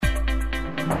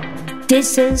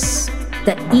This is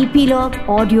the Epilogue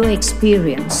audio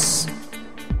experience.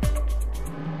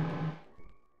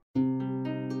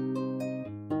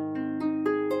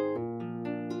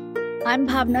 I'm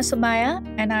Bhavna Somaya,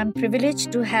 and I'm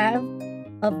privileged to have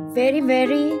a very,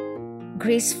 very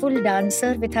graceful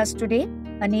dancer with us today.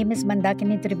 Her name is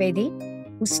Mandakini Trivedi,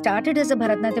 who started as a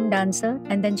Bharatanatyam dancer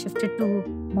and then shifted to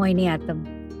Mohiniyattam.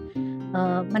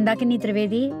 Mandakini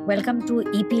Trivedi, welcome to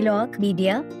Epilogue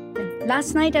Media.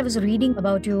 Last night I was reading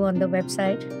about you on the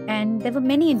website, and there were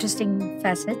many interesting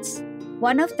facets.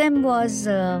 One of them was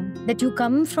that you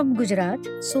come from Gujarat.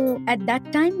 So at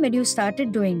that time when you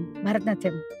started doing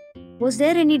Bharatanatyam, was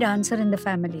there any dancer in the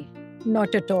family?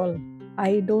 Not at all.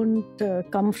 I don't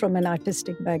come from an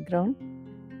artistic background.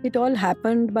 It all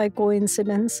happened by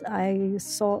coincidence. I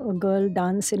saw a girl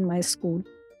dance in my school.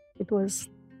 It was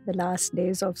the last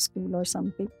days of school or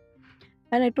something.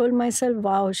 And I told myself,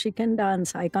 wow, she can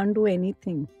dance. I can't do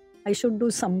anything. I should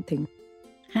do something.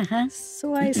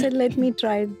 So I said, let me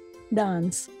try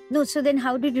dance. No, so then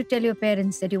how did you tell your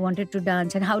parents that you wanted to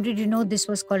dance, and how did you know this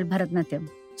was called Bharatanatyam?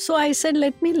 So I said,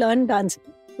 let me learn dance.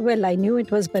 Well, I knew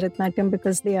it was Bharatanatyam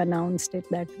because they announced it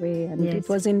that way and Yes. it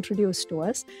was introduced to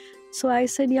us. So I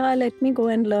said, yeah, let me go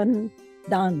and learn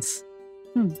dance.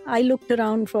 I looked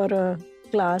around for a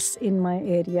class in my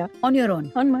area. On your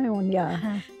own? On my own,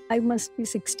 yeah. I must be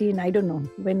 16, I don't know,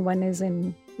 when one is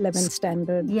in 11th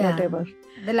standard, whatever.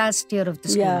 The last year of the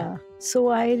school. Yeah. So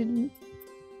I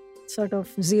sort of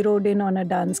zeroed in on a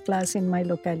dance class in my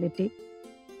locality.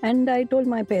 And I told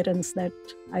my parents that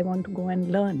I want to go and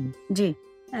learn. Ji.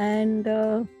 And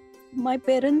my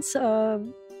parents,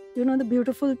 the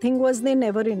beautiful thing was they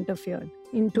never interfered.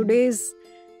 In today's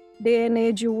day and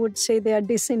age, you would say they are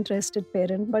disinterested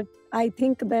parent, but I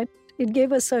think that it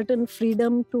gave a certain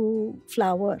freedom to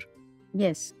flower.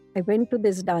 Yes. I went to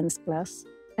this dance class,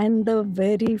 and the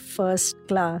very first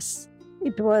class,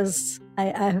 it was, I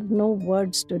have no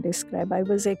words to describe. I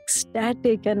was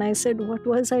ecstatic, and I said, what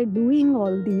was I doing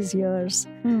all these years?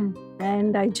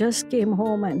 And I just came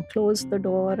home and closed the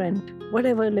door, and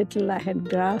whatever little I had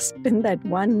grasped in that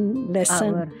one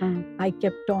lesson, I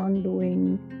kept on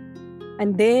doing.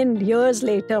 And then years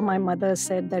later, my mother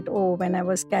said that, when I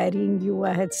was carrying you,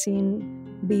 I had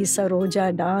seen B.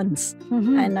 Saroja dance.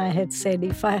 And I had said,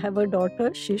 if I have a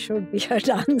daughter, she should be a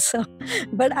dancer.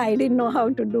 But I didn't know how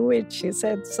to do it, she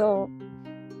said. So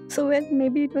well,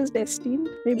 maybe it was destined.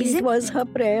 Maybe it was her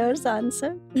prayers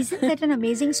answered. Isn't that an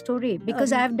amazing story?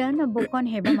 Because I've done a book on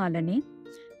Hema Malini.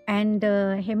 And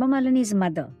Hema Malini's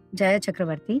mother, Jaya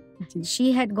Chakravarti,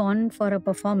 she had gone for a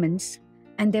performance.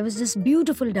 And there was this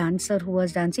beautiful dancer who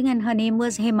was dancing, and her name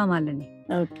was Hema Malini.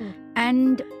 Okay.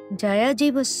 And Jaya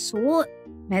ji was so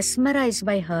mesmerized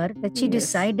by her that she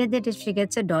decided that if she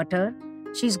gets a daughter,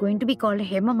 she's going to be called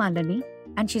Hema Malini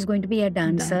and she's going to be a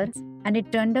dancer. And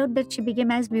it turned out that she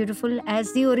became as beautiful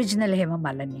as the original Hema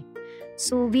Malini.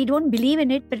 So we don't believe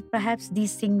in it, but perhaps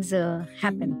these things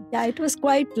happen. Yeah, it was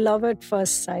quite love at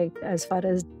first sight as far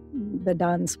as the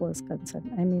dance was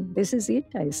concerned. I mean, this is it,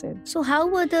 I said. So how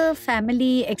were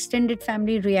the extended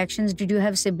family reactions? Did you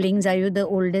have siblings? Are you the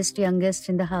oldest, youngest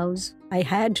in the house? I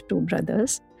had two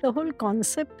brothers. The whole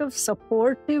concept of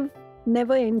supportive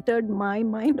never entered my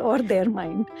mind or their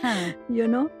mind,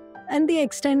 And the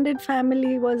extended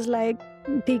family was like,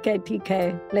 theek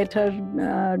hai, let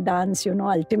her dance,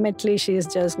 Ultimately, she is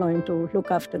just going to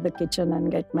look after the kitchen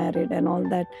and get married and all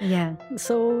that. Yeah.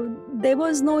 So there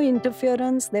was no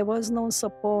interference, there was no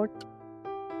support.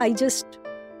 I just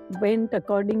went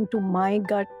according to my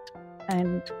gut,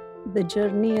 and the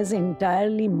journey is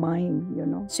entirely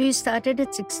mine, So you started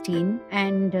at 16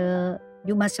 and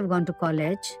you must have gone to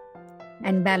college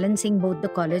and balancing both the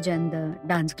college and the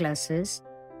dance classes.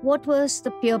 What was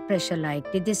the peer pressure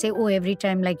like? Did they say, every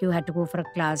time like you had to go for a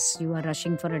class, you are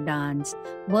rushing for a dance?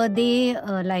 Were they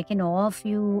in awe of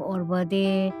you, or were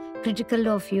they critical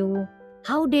of you?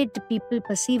 How did people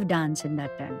perceive dance in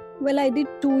that time? Well, I did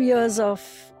 2 years of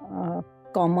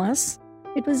commerce.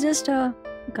 It was just a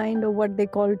kind of what they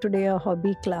call today a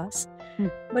hobby class.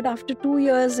 But after 2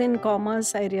 years in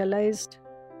commerce, I realized,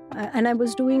 and I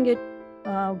was doing it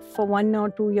for 1 or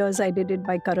 2 years, I did it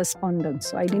by correspondence.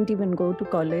 So I didn't even go to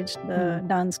college. The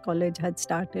dance college had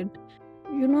started.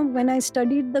 When I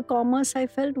studied the commerce, I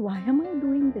felt, why am I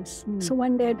doing this? So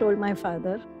one day I told my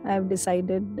father, I have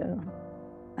decided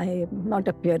I am not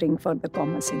appearing for the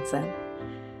commerce exam.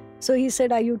 So he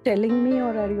said, are you telling me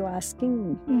or are you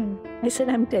asking me? I said,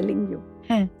 I'm telling you.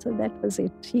 So that was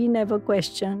it. He never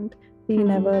questioned. He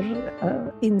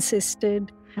never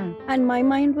insisted. And my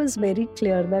mind was very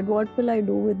clear that what will I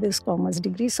do with this commerce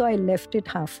degree? So I left it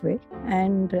halfway,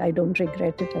 and I don't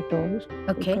regret it at all.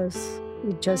 Okay. Because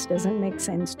it just doesn't make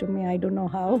sense to me. I don't know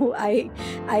how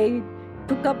I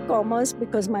took up commerce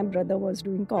because my brother was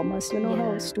doing commerce. You know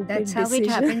how stupid that's how decision. it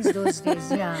happens those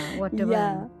days. Yeah, whatever.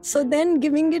 Yeah. So then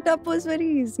giving it up was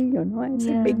very easy. You know, it's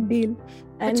a big deal.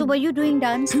 But so were you doing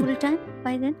dance full time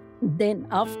by then? Then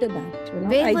after that, you know,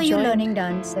 where were you learning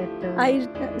dance at? I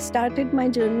started my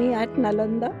journey at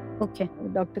Nalanda. Okay.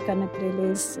 Dr. Kanak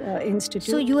Rele's institute.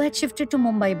 So you had shifted to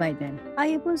Mumbai by then?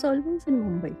 I was always in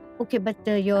Mumbai. Okay, but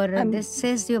this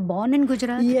says you're born in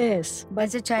Gujarat? Yes. But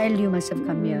as a child you must have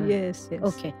come here? Yes.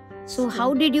 Okay. So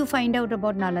how did you find out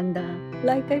about Nalanda?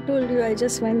 Like I told you, I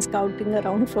just went scouting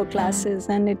around for classes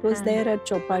and it was there at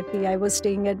Chopati. I was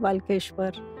staying at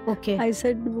Valkeshwar. Okay. I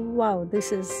said, wow,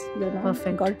 this is,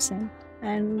 perfect. God sent.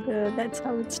 And that's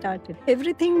how it started.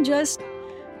 Everything just,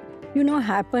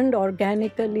 happened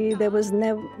organically. There was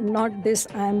not this,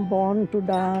 I'm born to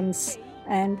dance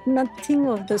and nothing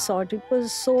of the sort. It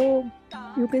was so,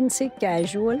 you can say,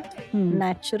 casual,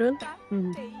 natural.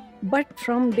 But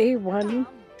from day one,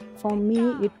 for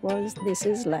me, it was, this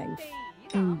is life.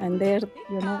 And there,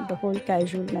 the whole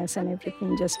casualness and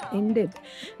everything just ended.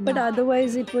 But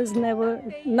otherwise, it was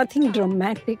nothing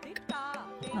dramatic.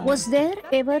 Was there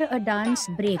ever a dance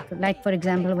break? Like, for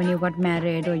example, when you got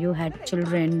married or you had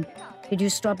children, did you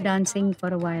stop dancing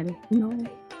for a while?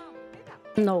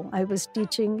 No, I was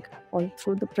teaching all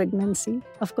through the pregnancy.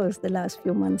 Of course, the last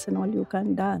few months and all, you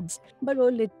can't dance. But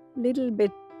a little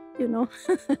bit,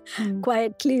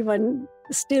 quietly,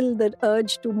 still the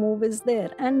urge to move is there.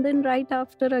 And then right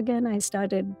after, again, I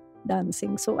started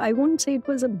dancing. So I won't say it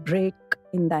was a break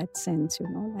in that sense,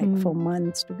 for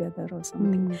months together or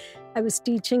something. I was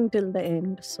teaching till the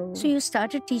end. So you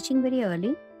started teaching very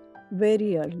early?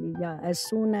 Very early, yeah. As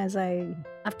soon as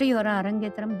After your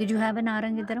Arangetram, did you have an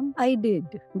Arangetram? I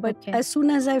did. But as soon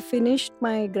as I finished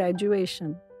my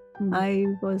graduation, I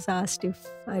was asked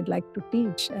if I'd like to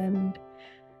teach. And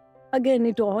again,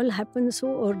 it all happened so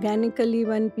organically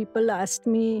when people asked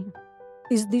me,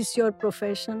 is this your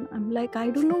profession? I'm like, I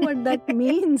don't know what that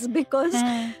means because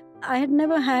I had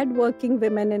never had working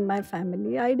women in my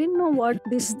family. I didn't know what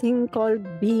this thing called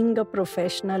being a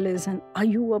professional is and are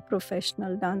you a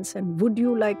professional dancer and would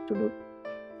you like to do?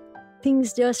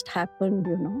 Things just happened,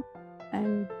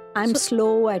 and I'm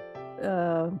slow at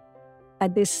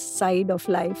this side of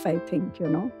life, I think,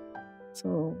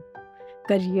 So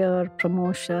career,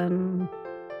 promotion,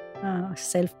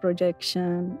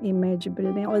 self-projection, image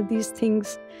building, all these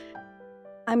things,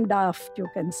 I'm daft, you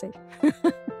can say.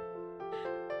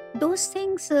 Those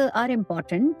things are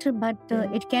important, but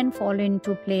it can fall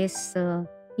into place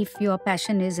if your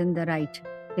passion is in the right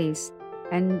place.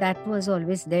 And that was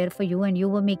always there for you and you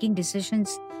were making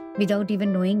decisions without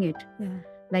even knowing it,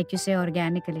 like you say,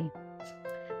 organically.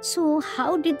 So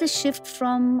how did the shift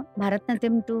from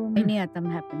Bharatanatyam to Mohiniyattam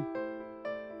happen?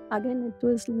 Again, it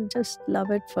was just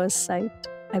love at first sight.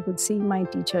 I would see my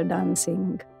teacher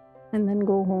dancing and then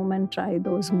go home and try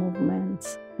those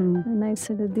movements. And I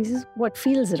said, this is what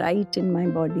feels right in my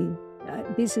body.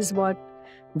 This is what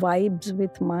vibes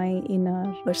with my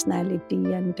inner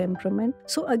personality and temperament.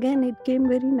 So again, it came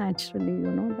very naturally,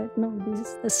 that no, this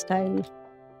is the style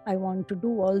I want to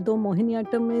do. Although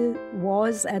Mohiniyattam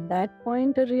was at that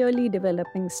point a really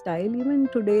developing style, even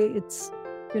today it's,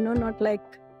 not like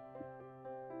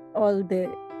all the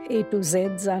A to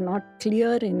Z's are not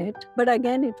clear in it. But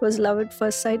again, it was love at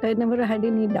first sight. I never had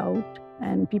any doubt.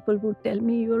 And people would tell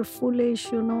me, you're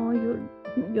foolish,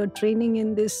 you're training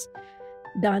in this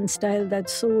dance style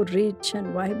that's so rich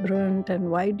and vibrant. And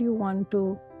why do you want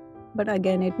to? But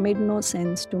again, it made no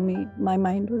sense to me. My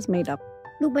mind was made up.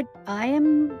 No, but I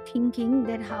am thinking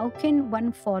that how can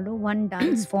one follow one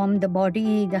dance form, the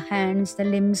body, the hands, the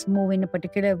limbs move in a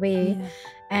particular way,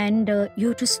 and you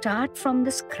have to start from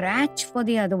the scratch for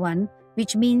the other one,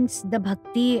 which means the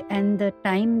bhakti and the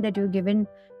time that you've given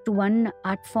to one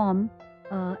art form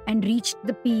and reached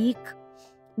the peak.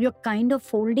 You're kind of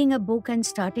folding a book and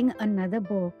starting another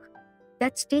book.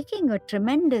 That's taking a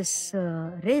tremendous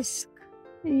risk.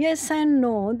 Yes and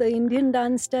no. The Indian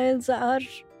dance styles are,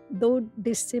 though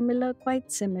dissimilar,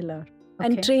 quite similar.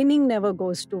 And training never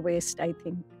goes to waste, I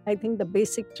think. I think the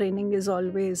basic training is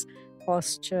always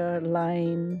posture,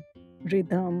 line,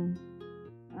 rhythm,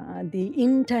 the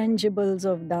intangibles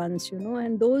of dance,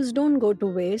 and those don't go to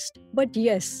waste. But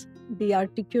yes, the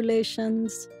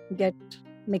articulations get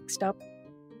mixed up.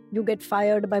 You get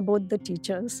fired by both the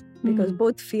teachers because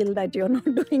both feel that you're not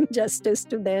doing justice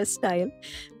to their style.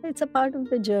 It's a part of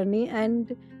the journey.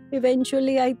 And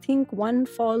eventually I think one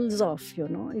falls off,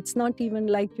 It's not even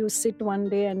like you sit one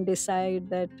day and decide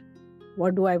that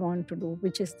what do I want to do,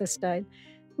 which is the style.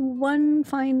 One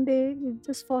fine day, it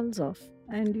just falls off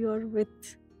and you're with,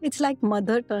 it's like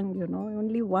mother tongue,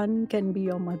 only one can be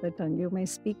your mother tongue. You may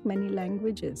speak many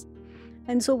languages.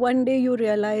 And so one day you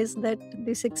realize that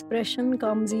this expression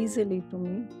comes easily to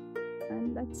me.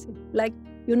 And that's it. Like,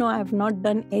 I have not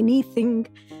done anything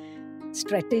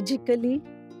strategically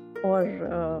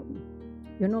or,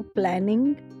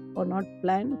 planning or not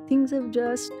planned. Things have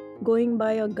just going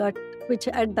by a gut, which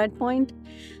at that point,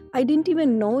 I didn't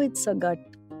even know it's a gut.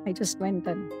 I just went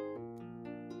and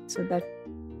so that.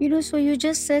 So you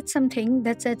just said something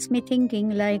that sets me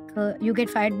thinking, like you get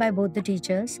fired by both the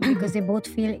teachers because they both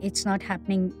feel it's not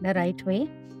happening the right way.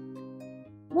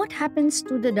 What happens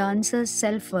to the dancer's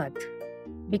self-worth?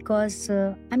 Because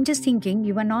I'm just thinking,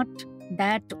 you were not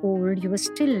that old, you were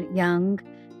still young.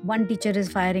 One teacher is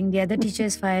firing, the other teacher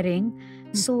is firing.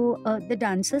 So the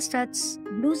dancer starts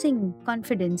losing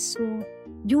confidence. So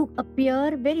you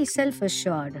appear very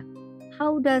self-assured.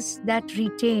 How does that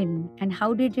retain, and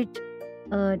how did it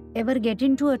ever get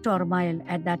into a turmoil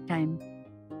at that time?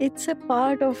 It's a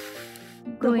part of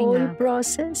the whole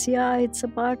process. Yeah, it's a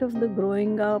part of the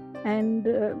growing up, and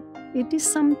it is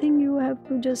something you have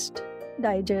to just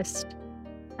digest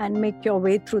and make your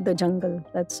way through the jungle.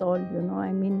 That's all,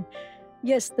 I mean,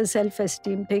 yes, the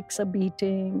self-esteem takes a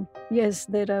beating. Yes,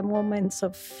 there are moments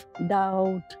of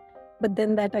doubt, but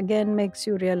then that again makes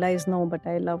you realize, no, but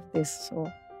I love this.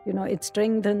 So, it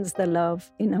strengthens the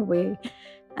love in a way.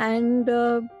 And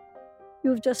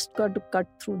you've just got to cut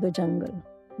through the jungle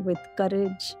with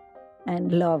courage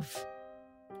and love,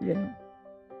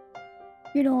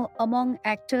 Among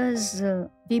actors,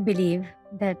 we believe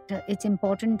that it's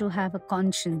important to have a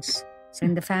conscience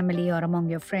in the family or among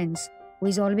your friends who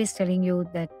is always telling you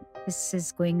that this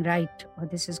is going right or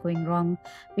this is going wrong,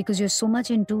 because you're so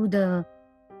much into the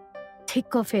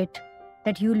thick of it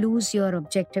that you lose your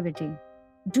objectivity.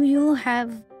 Do you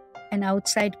have an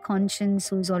outside conscience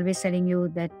who's always telling you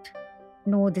that,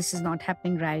 no, this is not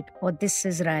happening right, or this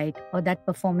is right, or that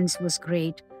performance was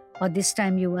great, or this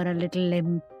time you were a little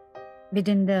limp?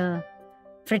 Within the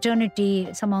fraternity,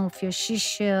 some of your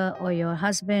shishya or your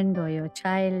husband or your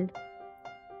child?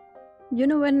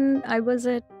 When I was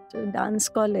at dance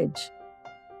college,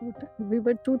 we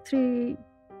were 2-3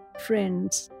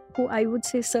 friends who I would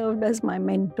say served as my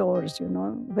mentors,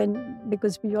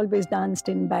 because we always danced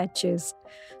in batches.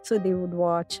 So they would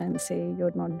watch and say,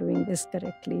 you're not doing this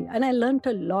correctly. And I learned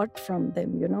a lot from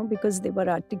them, because they were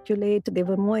articulate, they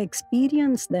were more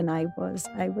experienced than I was.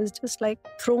 I was just like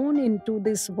thrown into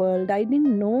this world. I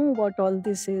didn't know what all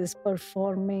this is,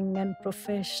 performing and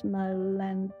professional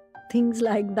and things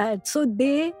like that. So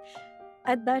they,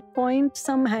 at that point,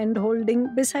 some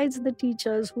hand-holding, besides the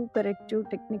teachers who correct you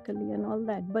technically and all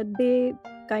that, but they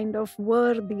kind of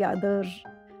were the other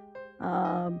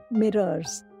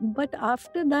mirrors. But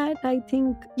after that, I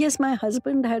think, yes, my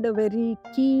husband had a very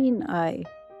keen eye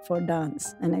for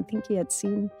dance, and I think he had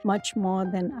seen much more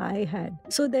than I had.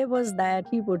 So there was that.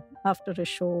 He would, after a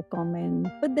show, comment.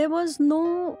 But there was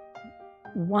no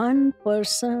one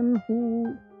person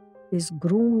who is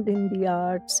groomed in the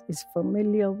arts, is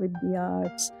familiar with the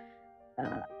arts,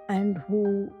 and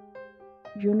who,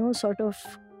 sort of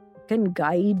can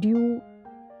guide you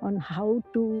on how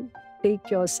to take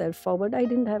yourself forward. I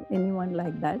didn't have anyone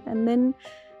like that. And then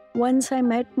once I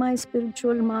met my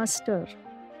spiritual master,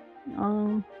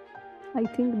 I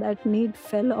think that need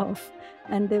fell off,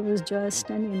 and there was just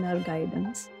an inner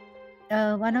guidance.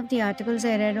 One of the articles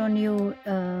I read on you,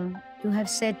 you have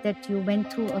said that you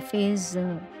went through a phase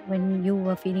when you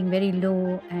were feeling very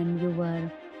low and you were,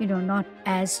 not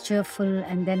as cheerful,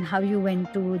 and then how you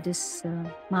went to this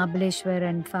Mahabaleshwar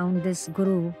and found this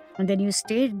guru, and then you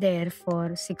stayed there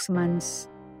for 6 months,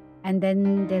 and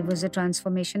then there was a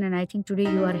transformation, and I think today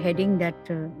you are heading that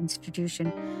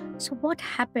institution. So what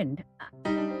happened?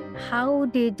 How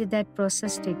did that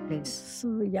process take place?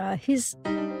 So yeah, his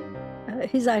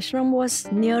ashram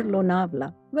was near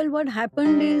Lonavala. Well, what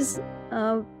happened is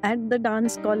at the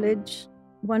dance college,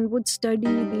 one would study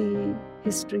the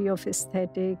history of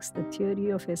aesthetics, the theory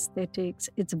of aesthetics,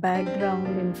 its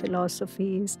background in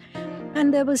philosophies.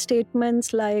 And there were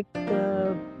statements like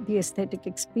the aesthetic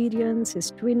experience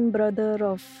is twin brother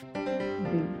of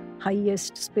the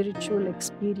highest spiritual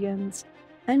experience.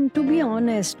 And to be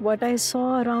honest, what I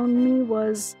saw around me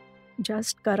was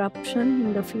just corruption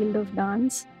in the field of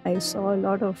dance. I saw a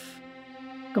lot of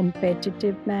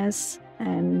competitiveness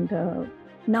and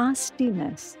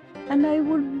nastiness. And I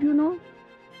would,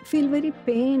 feel very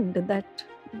pained that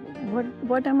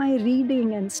what am I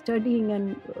reading and studying,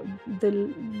 and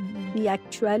the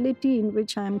actuality in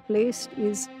which I am placed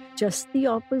is just the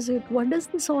opposite. What does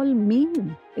this all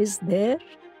mean? Is there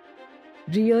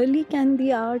really, can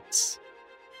the arts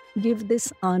give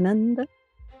this ananda?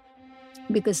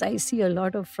 Because I see a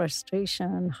lot of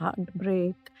frustration,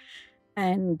 heartbreak,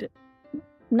 and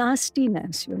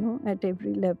nastiness, at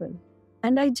every level.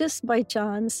 And I just by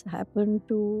chance happened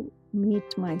to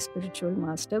meet my spiritual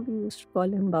master. We used to call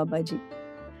him Babaji.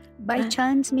 By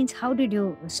chance means how did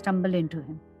you stumble into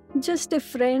him? Just a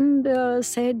friend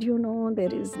said,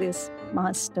 there is this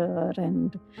master,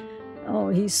 and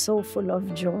he's so full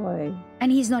of joy.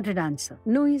 And he's not a dancer?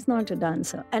 No, he's not a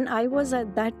dancer. And I was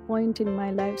at that point in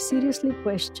my life seriously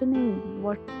questioning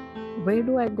where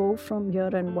do I go from here,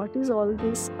 and what is all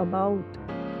this about?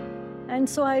 And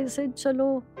so I said,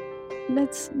 chalo,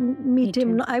 let's meet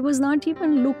him. No, I was not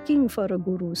even looking for a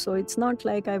guru, so it's not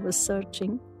like I was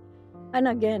searching. And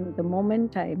again, the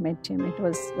moment I met him, it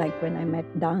was like when I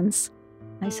met dance.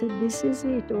 I said, this is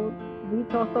it. Oh, we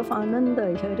talk of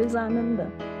Ananda. Here is Ananda.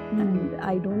 And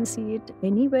I don't see it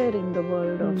anywhere in the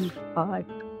world of art.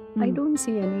 I don't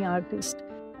see any artist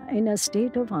in a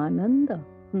state of Ananda.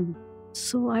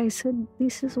 So I said,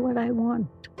 this is what I want.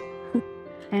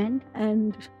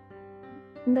 And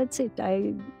that's it.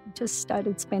 I just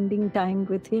started spending time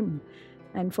with him.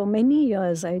 And for many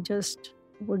years, I just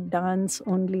would dance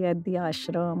only at the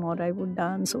ashram, or I would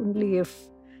dance only if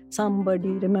somebody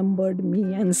remembered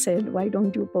me and said, why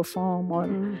don't you perform, or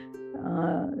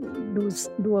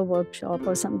do a workshop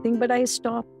or something. But I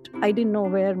stopped. I didn't know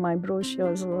where my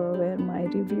brochures were, where my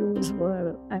reviews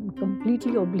were. I'm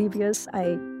completely oblivious.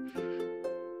 I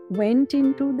went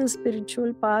into the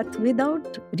spiritual path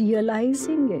without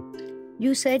realizing it.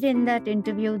 You said in that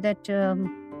interview that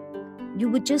you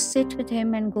would just sit with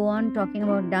him and go on talking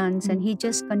about dance, and he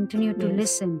just continued to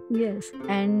listen. Yes.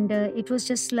 And it was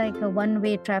just like a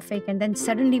one-way traffic. And then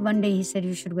suddenly one day he said,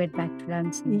 you should get back to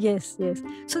dancing. Yes.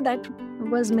 So that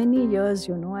was many years,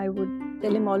 I would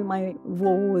tell him all my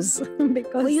woes.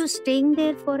 Because were you staying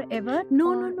there forever?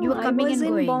 No. You were coming I was and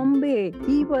in going? Bombay.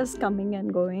 He was coming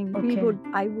and going. Okay.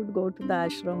 I would go to the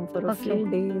ashram for a few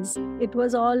days. It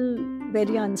was all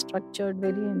very unstructured,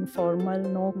 very informal,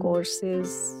 no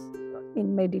courses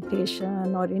in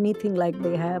meditation or anything like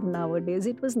they have nowadays.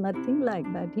 It was nothing like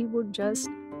that. He would just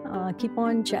keep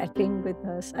on chatting with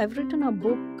us. I've written a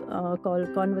book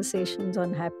called Conversations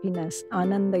on Happiness,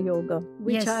 Ananda Yoga,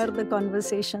 which are the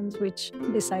conversations which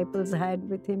disciples had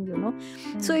with him,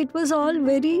 So it was all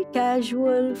very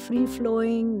casual,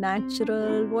 free-flowing,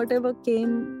 natural, whatever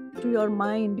came to your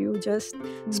mind, you just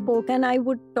spoke. And I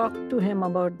would talk to him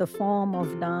about the form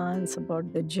of dance,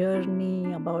 about the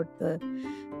journey, about the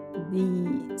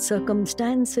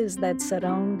circumstances that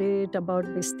surround it, about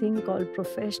this thing called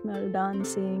professional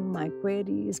dancing, my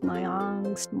queries, my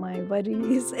angst, my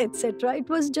worries, etc. It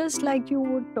was just like you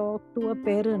would talk to a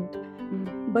parent,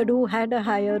 but who had a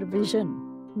higher vision.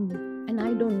 And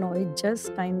I don't know, it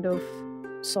just kind of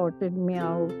sorted me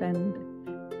out. And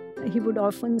he would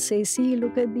often say, see,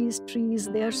 look at these trees,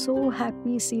 they are so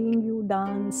happy seeing you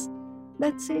dance.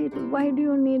 That's it. Why do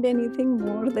you need anything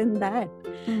more than that?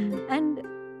 And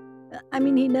I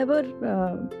mean, he never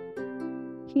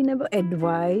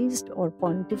advised or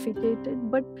pontificated,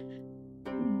 but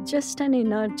just an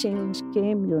inner change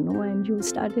came, and you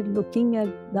started looking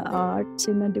at the arts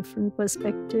in a different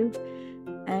perspective.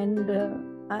 And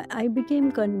I became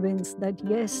convinced that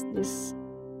yes, this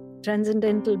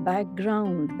transcendental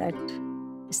background that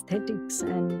aesthetics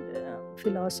and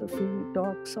philosophy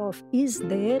talks of is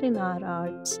there in our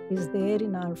arts, is there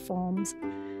in our forms.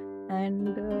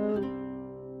 And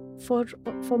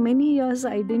for many years,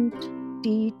 I didn't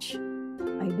teach,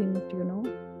 I didn't,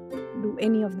 do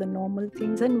any of the normal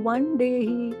things. And one day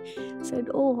he said,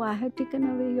 oh, I had taken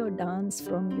away your dance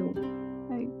from you.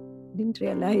 I didn't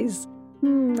realize.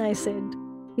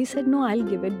 He said, no, I'll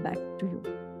give it back to you.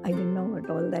 I didn't know what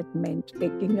all that meant,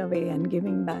 taking away and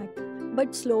giving back.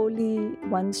 But slowly,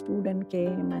 one student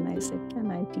came and I said,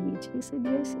 can I teach? He said,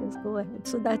 yes, go ahead.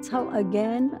 So that's how,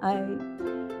 again, I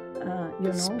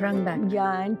sprung back.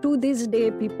 Yeah, and to this day,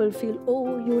 people feel,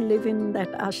 oh, you live in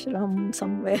that ashram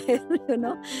somewhere,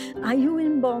 Are you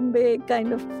in Bombay?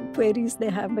 Kind of queries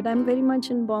they have. But I'm very much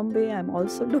in Bombay. I'm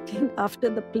also looking after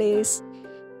the place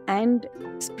and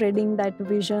spreading that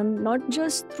vision, not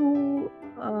just through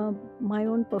my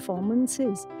own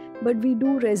performances, but we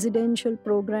do residential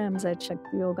programs at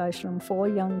Shakti Yoga Ashram for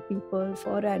young people,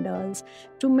 for adults,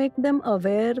 to make them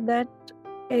aware that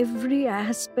every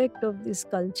aspect of this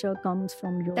culture comes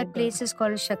from yoga. That place is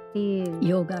called Shakti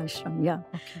Yoga Ashram, yeah.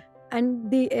 Okay.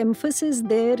 And the emphasis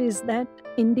there is that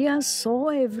India saw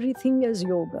everything as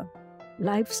yoga.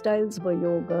 Lifestyles were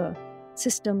yoga,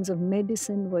 systems of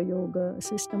medicine were yoga,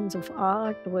 systems of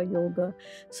art were yoga.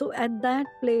 So at that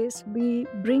place, we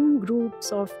bring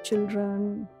groups of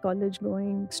children,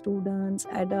 college-going students,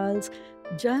 adults,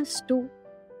 just to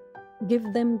give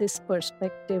them this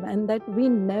perspective, and that we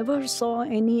never saw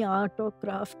any art or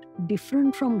craft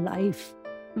different from life.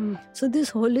 So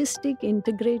this holistic,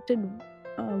 integrated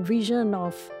vision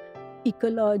of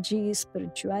ecology,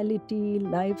 spirituality,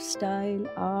 lifestyle,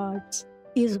 arts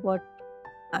is what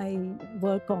I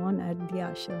work on at the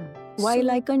ashram,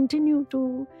 while I continue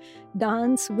to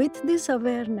dance with this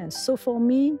awareness. So for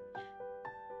me,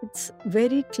 it's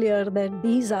very clear that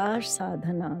these are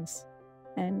sadhanas,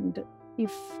 and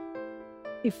if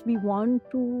we want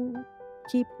to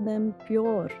keep them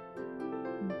pure,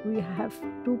 we have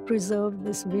to preserve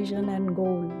this vision and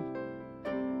goal.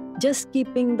 Just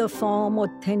keeping the form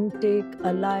authentic,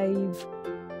 alive,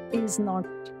 is not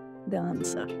the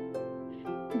answer.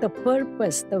 The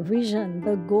purpose, the vision,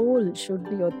 the goal should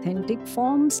be authentic.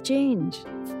 Forms change.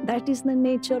 That is the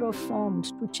nature of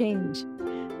forms, to change.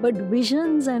 But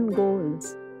visions and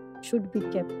goals should be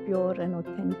kept pure and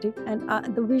authentic.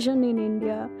 And the vision in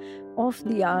India of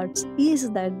the arts is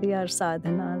that they are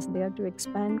sadhanas, they are to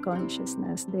expand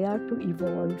consciousness, they are to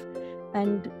evolve.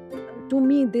 And to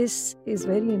me, this is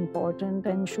very important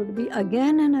and should be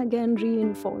again and again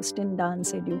reinforced in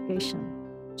dance education,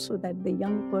 so that the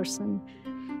young person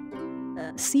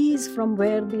sees from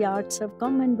where the arts have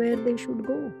come and where they should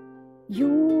go.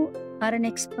 You are an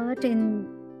expert in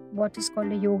what is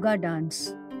called a yoga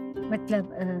dance.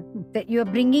 That you are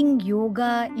bringing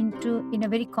yoga in a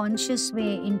very conscious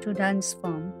way into dance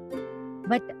form.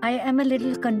 But I am a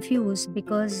little confused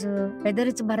because whether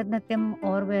it's Bharatanatyam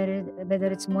or whether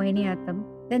it's Mohiniyattam,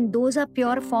 then those are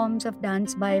pure forms of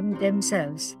dance by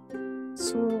themselves.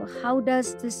 So how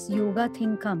does this yoga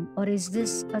thing come, or is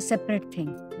this a separate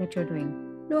thing that you're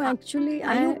doing? No, actually,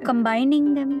 are you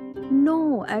combining them?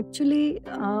 No, actually,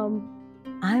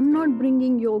 I'm not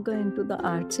bringing yoga into the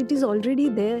arts. It is already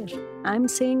there. I'm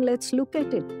saying let's look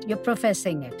at it. You're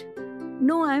professing it.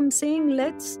 No, I'm saying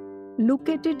let's look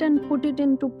at it and put it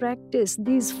into practice.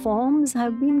 These forms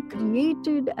have been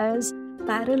created as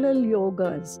parallel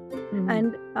yogas.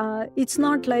 And it's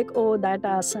not like, oh, that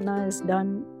asana is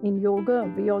done in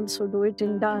yoga, we also do it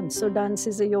in dance. So dance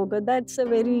is a yoga. That's a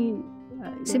very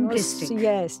simplistic.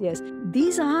 Yes.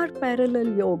 These are parallel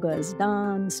yogas: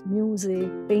 dance, music,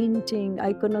 painting,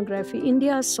 iconography.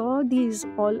 India saw these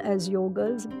all as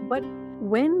yogas, but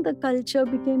when the culture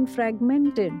became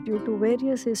fragmented due to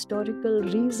various historical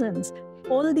reasons,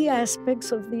 all the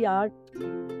aspects of the art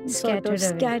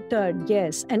scattered,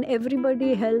 yes, and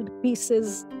everybody held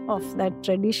pieces of that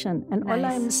tradition. And all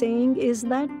I'm saying is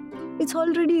that it's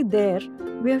already there.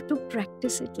 We have to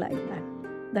practice it like that.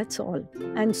 That's all.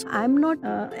 And I'm not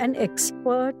an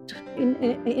expert in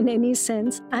any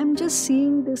sense. I'm just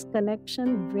seeing this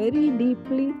connection very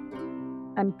deeply.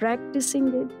 I'm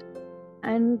practicing it.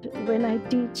 And when I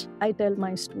teach, I tell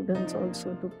my students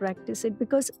also to practice it,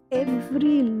 because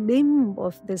every limb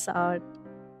of this art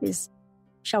is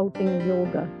shouting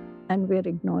yoga, and we're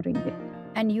ignoring it.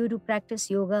 And you do practice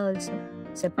yoga also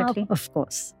separately? Of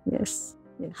course, yes.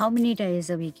 How many days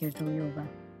a week you do yoga?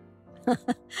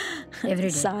 Every day?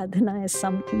 Sadhana is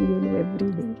something you do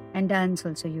every day. And dance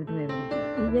also you do every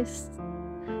day? Yes.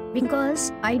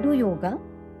 Because I do yoga,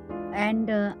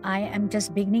 and I am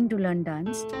just beginning to learn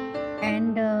dance.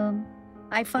 And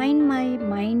I find my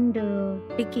mind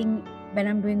ticking when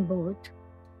I'm doing both,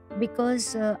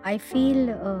 because I feel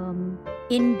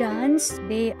in dance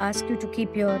they ask you to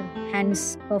keep your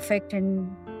hands perfect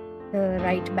and the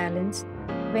right balance,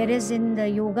 whereas in the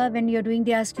yoga, when you're doing,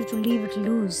 they ask you to leave it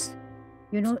loose,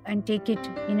 and take it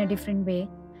in a different way.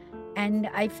 And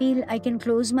I feel I can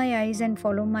close my eyes and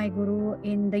follow my guru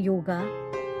in the yoga,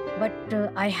 but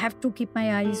I have to keep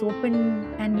my eyes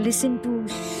open and listen to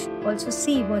also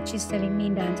see what she's telling me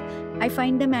in dance. I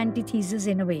find them antitheses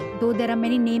in a way, though there are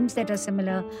many names that are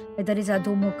similar, whether it's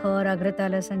Adhomukha or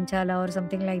Agratala Sanchala or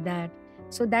something like that.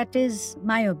 So that is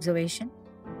my observation.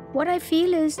 What I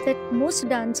feel is that most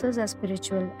dancers are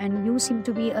spiritual, and you seem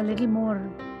to be a little more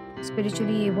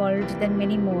spiritually evolved than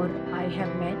many more I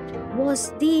have met.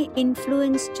 Was the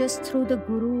influence just through the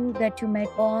guru that you met,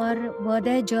 or were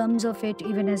there germs of it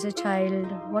even as a child?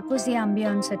 What was the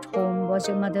ambience at home? Was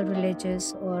your mother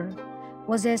religious, or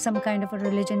was there some kind of a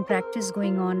religion practice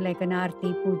going on, like an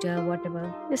arti, puja,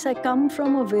 whatever? Yes, I come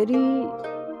from a very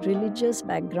religious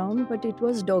background, but it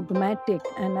was dogmatic,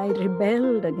 and I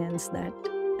rebelled against that.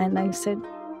 And I said,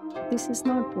 this is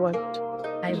not what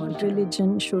I want to know.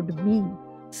 religion should be.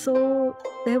 So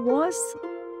there was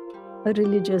a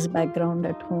religious background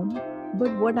at home,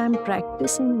 but what I'm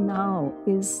practicing now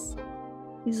is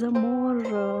a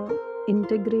more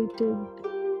integrated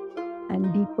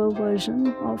and deeper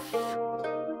version of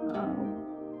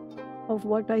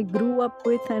what I grew up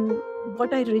with and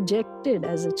what I rejected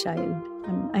as a child.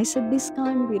 And I said, this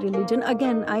can't be religion.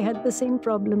 Again, I had the same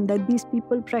problem that these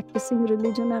people practicing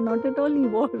religion are not at all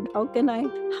evolved. How can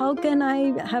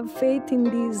I have faith in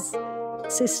these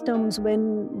systems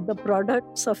when the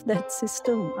products of that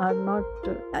system are not?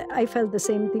 I felt the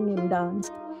same thing in dance.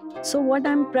 So what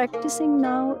I'm practicing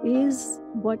now is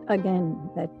what the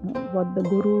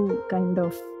Guru kind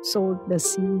of sowed the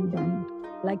seed, and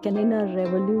like an inner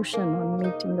revolution on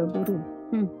meeting a Guru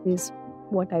is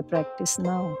what I practice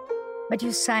now. But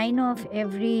you sign off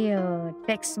every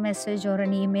text message or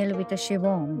an email with a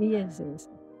Shivom. Yes.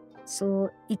 So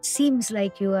it seems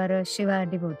like you are a Shiva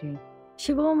devotee.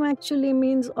 Shivam actually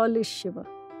means all is Shiva.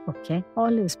 Okay.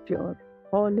 All is pure.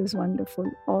 All is wonderful.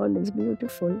 All is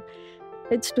beautiful.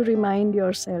 It's to remind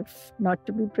yourself not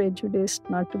to be prejudiced,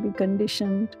 not to be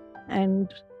conditioned,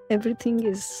 and everything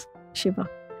is Shiva.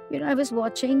 I was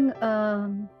watching a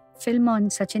film on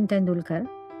Sachin Tendulkar.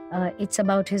 It's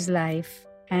about his life.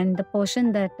 And the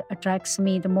portion that attracts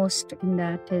me the most in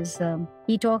that is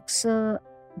he talks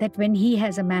that when he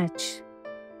has a match,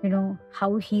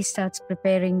 how he starts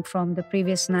preparing from the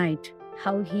previous night,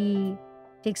 how he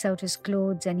takes out his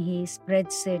clothes and he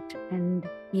spreads it, and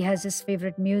he has his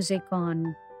favorite music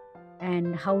on,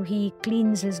 and how he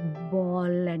cleans his ball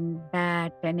and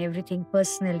bat and everything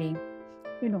personally.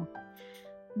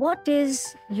 What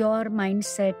is your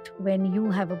mindset when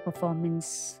you have a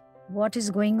performance? What is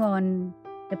going on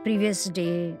the previous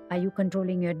day? Are you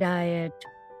controlling your diet?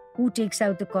 Who takes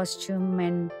out the costume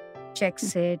and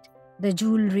checks it? The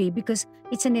jewelry, because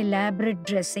it's an elaborate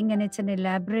dressing and it's an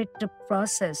elaborate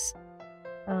process.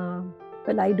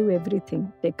 Well, I do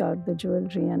everything. Take out the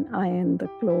jewelry and iron the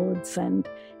clothes. And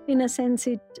in a sense,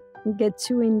 it gets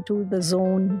you into the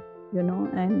zone,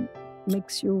 and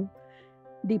makes you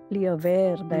deeply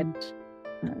aware that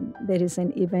there is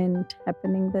an event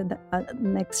happening the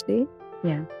next day.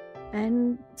 Yeah.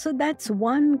 And so that's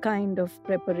one kind of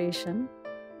preparation.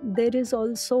 There is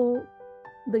also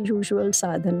the usual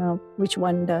sadhana, which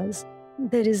one does.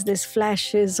 There is this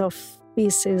flashes of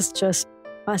pieces just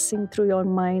passing through your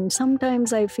mind.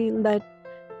 Sometimes I feel that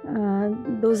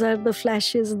those are the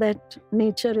flashes that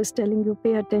nature is telling you,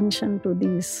 pay attention to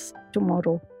these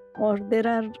tomorrow. Or there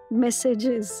are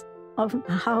messages of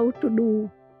how to do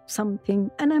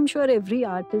something. And I'm sure every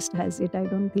artist has it. I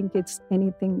don't think it's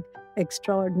anything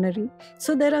extraordinary.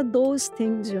 So there are those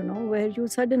things, where you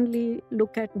suddenly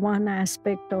look at one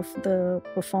aspect of the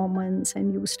performance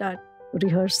and you start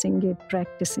rehearsing it,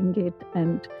 practicing it,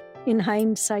 and in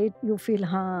hindsight you feel,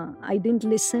 I didn't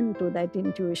listen to that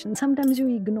intuition. Sometimes you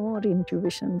ignore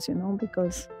intuitions,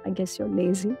 because I guess you're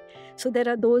lazy. So there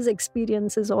are those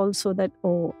experiences also that,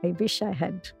 I wish I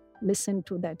had listened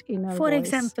to that inner voice. For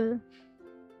example,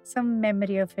 some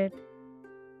memory of it.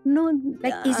 No,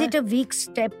 is it a weak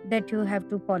step that you have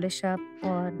to polish up,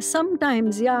 or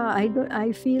sometimes, yeah,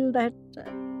 I feel that.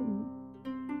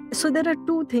 So there are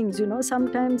two things,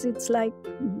 Sometimes it's like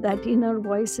that inner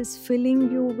voice is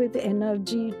filling you with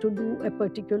energy to do a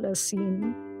particular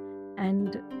scene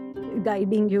and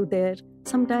guiding you there.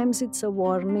 Sometimes it's a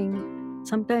warning.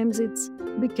 Sometimes it's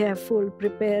be careful,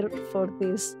 prepare for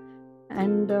this.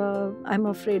 And I'm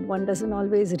afraid one doesn't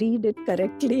always read it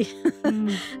correctly.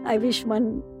 I wish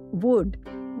one would.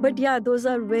 But yeah, those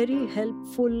are very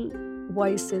helpful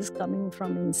voices coming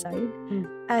from inside.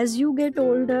 As you get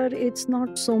older, it's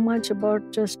not so much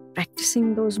about just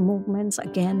practicing those movements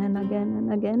again and again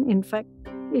and again. In fact,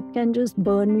 it can just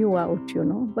burn you out,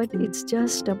 But it's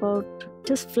just about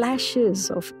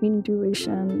flashes of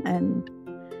intuition and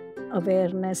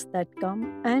awareness that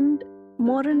come. And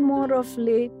more of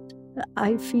late,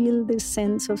 I feel this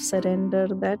sense of surrender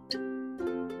that,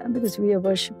 because we are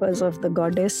worshippers of the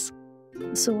goddess,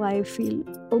 so I feel,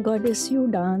 goddess, you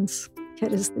dance.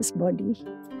 Here is this body.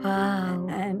 Wow.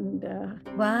 And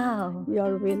wow.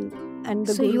 Your will. And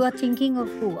so you are thinking of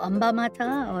who? Amba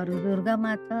Mata or Durga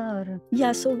Mata? Or?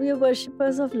 Yeah, so we are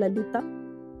worshippers of Lalita,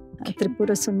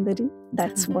 Tripura Sundari.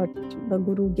 That's what the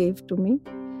Guru gave to me.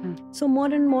 So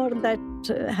more and more that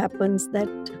happens,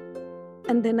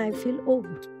 and then I feel,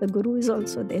 the Guru is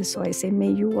also there. So I say,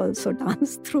 may you also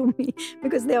dance through me,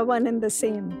 because they are one and the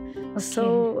same. Okay.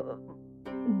 So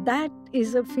that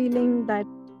is a feeling that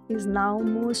is now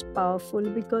most powerful,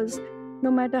 because no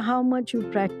matter how much you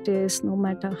practice, no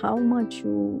matter how much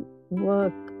you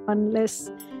work,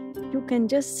 unless you can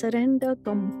just surrender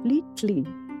completely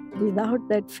without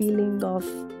that feeling of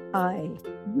I.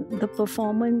 The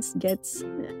performance gets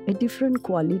a different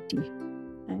quality.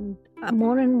 And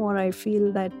more I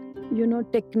feel that,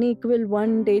 technique will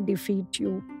one day defeat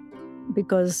you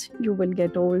because you will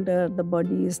get older. The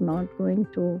body is not going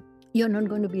to, you're not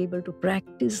going to be able to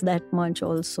practice that much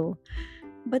also.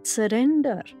 But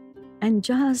surrender and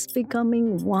just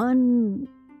becoming one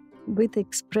with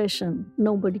expression,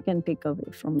 nobody can take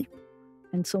away from you.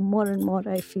 And so more and more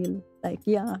I feel like,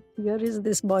 yeah, here is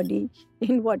this body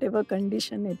in whatever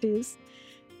condition it is.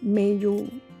 May you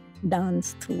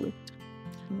dance through it.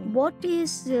 What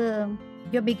is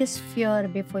your biggest fear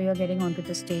before you're getting onto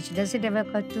the stage? Does it ever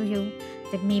occur to you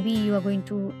that maybe you are going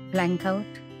to blank out?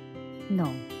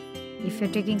 No. If you're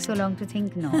taking so long to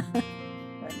think, no.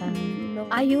 No.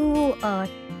 Are you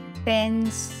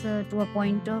tense to a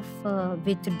point of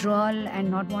withdrawal and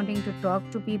not wanting to talk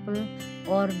to people,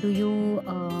 or do you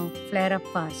flare up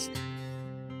fast?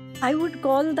 I would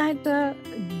call that a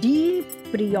deep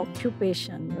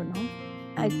preoccupation,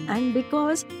 and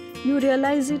because you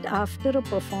realize it after a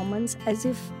performance, as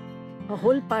if a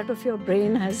whole part of your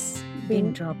brain has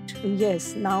Been dropped.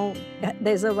 Yes, now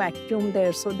there's a vacuum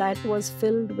there, so that was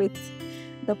filled with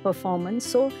the performance.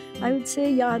 So I would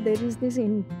say, yeah, there is this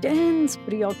intense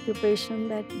preoccupation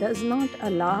that does not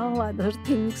allow other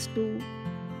things to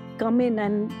come in,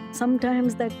 and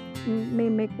sometimes that may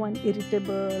make one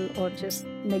irritable or just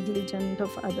negligent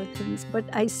of other things. But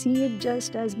I see it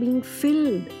just as being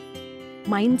filled,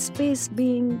 mind space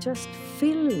being just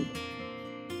filled.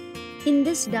 In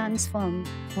this dance form,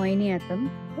 Mohiniyattam,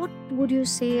 what would you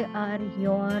say are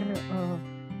your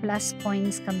plus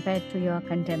points compared to your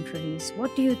contemporaries?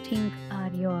 What do you think are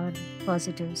your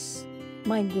positives?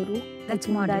 My guru, That's I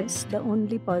think modest. that's the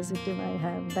only positive I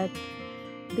have, that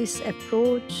this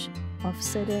approach of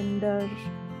surrender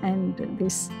and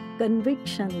this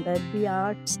conviction that the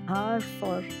arts are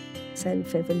for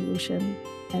self-evolution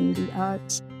and the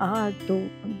arts are to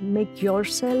make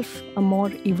yourself a more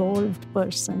evolved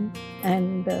person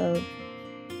and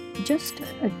just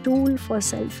a tool for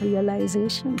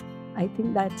self-realization. I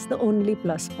think that's the only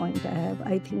plus point I have.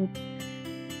 I think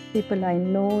people I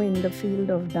know in the field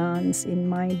of dance, in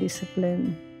my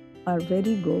discipline, are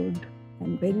very good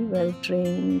and very well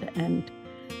trained and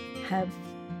have,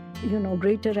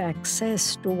 greater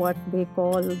access to what they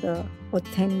call the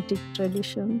authentic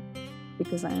tradition,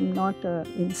 because I am not an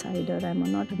insider, I am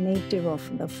not a native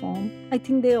of the form. I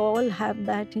think they all have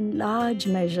that in large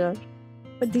measure.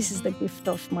 But this is the gift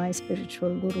of my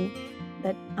spiritual guru,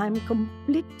 that I'm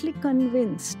completely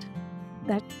convinced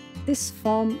that this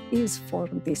form is for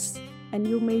this, and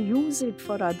you may use it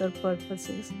for other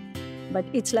purposes. But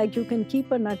it's like you can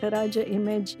keep a Nataraja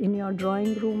image in your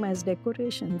drawing room as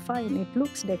decoration. Fine, it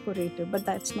looks decorative, but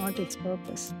that's not its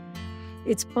purpose.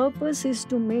 Its purpose is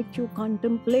to make you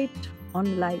contemplate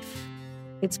on life.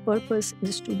 Its purpose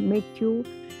is to make you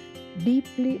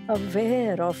deeply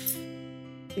aware of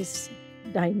this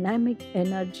dynamic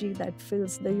energy that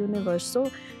fills the universe.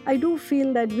 So I do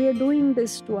feel that we are doing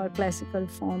this to our classical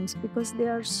forms because they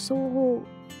are so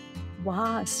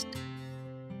vast.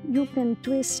 You can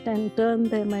twist and turn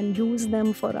them and use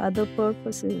them for other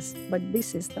purposes, but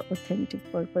this is the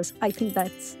authentic purpose. I think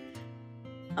that's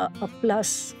a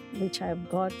plus which I've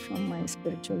got from my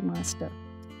spiritual master.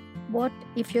 What,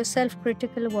 if you're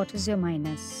self-critical, what is your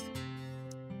minus?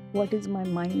 What is my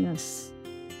minus?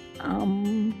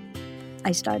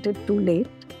 I started too late.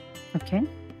 Okay.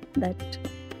 That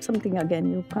something,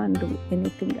 again, you can't do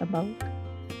anything about.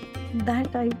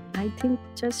 That I think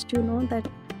just, that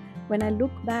when I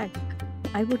look back,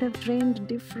 I would have trained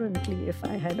differently if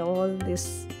I had all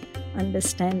this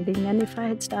understanding and if I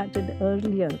had started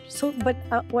earlier. So, but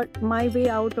what my way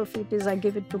out of it is I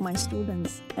give it to my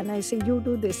students and I say, you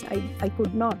do this. I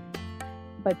could not,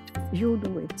 but you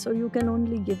do it. So you can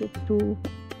only give it to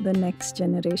the next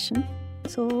generation.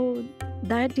 So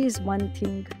that is one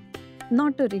thing,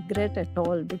 not a regret at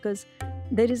all, because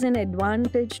there is an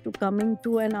advantage to coming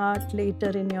to an art later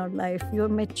in your life. You're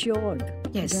matured.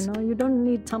 Yes. You don't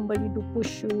need somebody to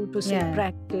push you to say Yeah.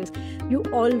 practice. You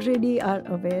already are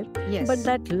aware. Yes. But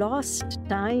that lost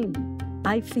time,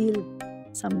 I feel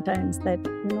sometimes that,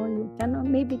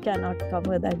 you cannot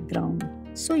cover that ground.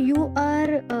 So you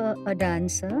are a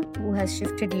dancer who has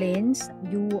shifted lanes.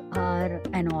 You are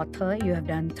an author. You have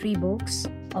done 3 books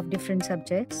of different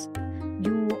subjects.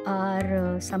 You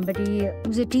are somebody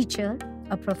who's a teacher,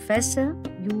 a professor.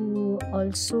 You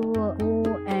also go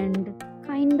and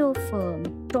kind of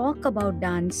talk about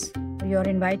dance. You're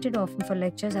invited often for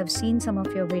lectures. I've seen some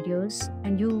of your videos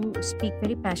and you speak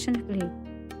very passionately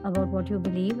about what you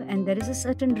believe, and there is a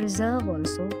certain reserve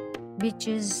also, which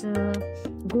is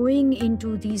going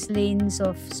into these lanes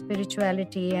of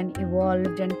spirituality and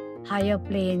evolved and higher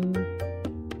plane.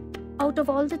 Out of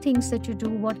all the things that you do,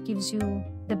 what gives you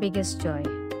the biggest joy?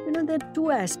 There are two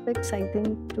aspects, I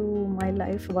think, to my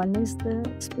life. One is the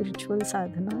spiritual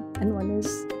sadhana, and one is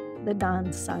the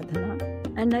dance sadhana.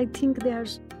 And I think they are,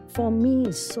 for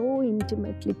me, so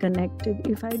intimately connected.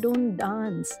 If I don't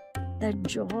dance, that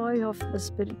joy of the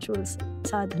spiritual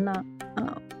sadhana,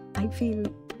 I feel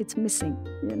it's missing.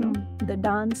 The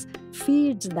dance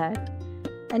feeds that.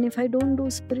 And if I don't do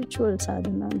spiritual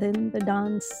sadhana, then the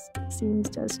dance seems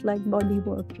just like body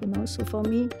work. So for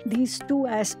me, these two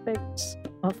aspects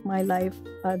of my life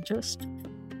are just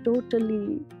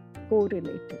totally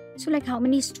correlated. So like how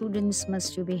many students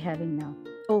must you be having now?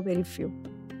 Oh, very few.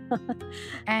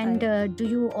 And do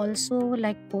you also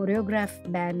like choreograph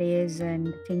ballets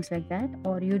and things like that,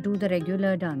 or you do the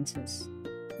regular dances?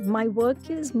 My work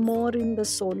is more in the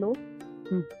solo,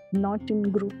 not in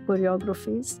group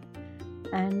choreographies.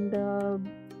 And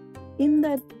in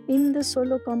the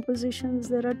solo compositions,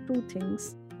 there are two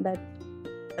things that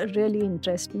really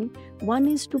interest me. One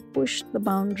is to push the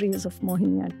boundaries of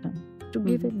Mohiniyattam, to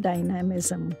give it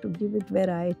dynamism, to give it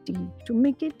variety, to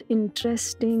make it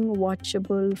interesting,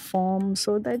 watchable form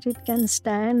so that it can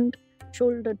stand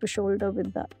shoulder to shoulder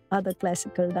with the other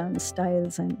classical dance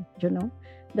styles and,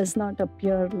 does not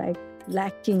appear like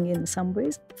lacking in some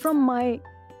ways. From my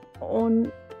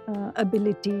own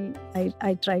ability,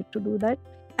 I try to do that.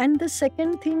 And the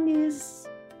second thing is,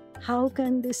 how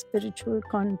can this spiritual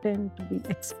content be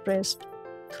expressed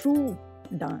through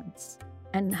dance?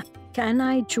 And can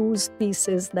I choose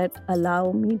pieces that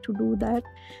allow me to do that?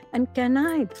 And can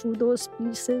I, through those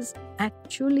pieces,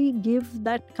 actually give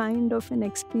that kind of an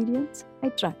experience? I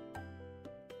try.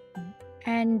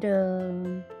 And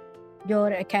your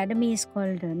academy is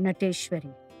called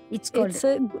Nateshwari. It's called.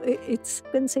 You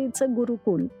can say it's a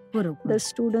Gurukul. The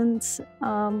students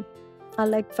are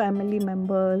like family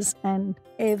members, and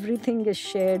everything is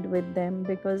shared with them,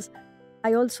 because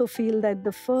I also feel that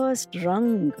the first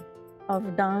rung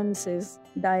of dance is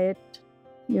diet,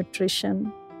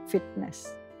 nutrition,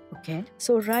 fitness. Okay.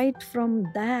 So right from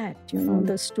that,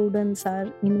 the students are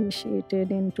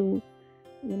initiated into,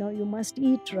 you must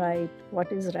eat right,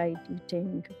 what is right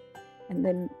eating, and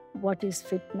then what is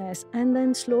fitness, and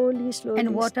then slowly.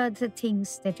 And what are the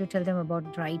things that you tell them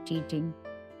about right eating?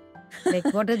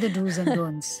 Like, what are the do's and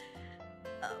don'ts?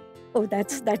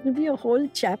 That will be a whole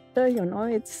chapter.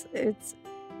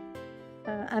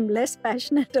 I'm less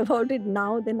passionate about it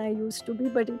now than I used to be,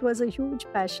 but it was a huge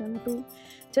passion to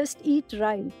just eat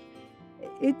right.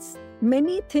 It's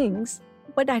many things,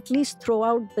 but at least throw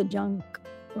out the junk.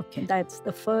 Okay. That's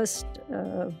the first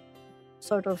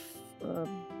sort of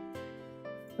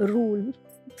rule.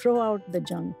 Throw out the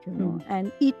junk,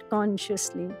 and eat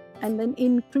consciously. And then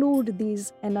include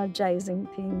these energizing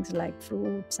things like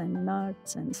fruits and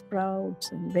nuts and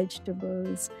sprouts and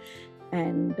vegetables,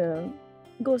 and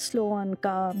go slow on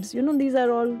carbs. These are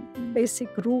all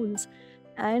basic rules.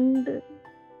 And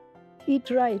eat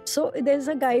right. So there's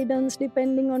a guidance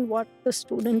depending on what the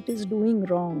student is doing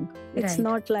wrong. It's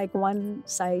not like one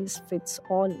size fits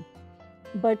all.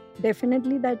 But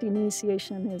definitely that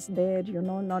initiation is there,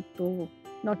 not to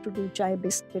do chai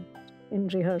biscuit in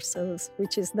rehearsals,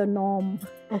 which is the norm.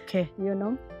 Okay.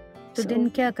 तो दिन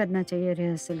क्या करना चाहिए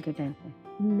rehearsal के time पे?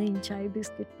 नहीं, चाय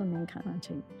biscuit तो नहीं खाना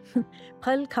चाहिए.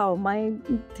 फल खाओ. My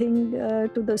thing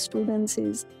to the students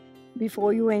is,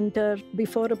 before you enter,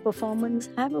 before a performance,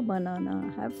 have a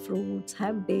banana, have fruits,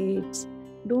 have dates.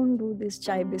 Don't do this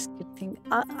chai biscuit thing.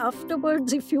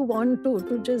 Afterwards, if you want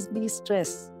to just be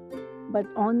stressed. But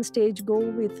on stage, go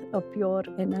with a pure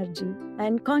energy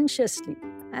and consciously.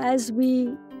 As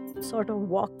we sort of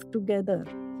walk together,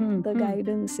 the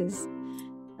guidance is,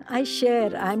 I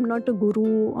share. I'm not a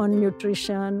guru on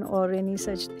nutrition or any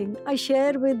such thing. I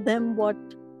share with them what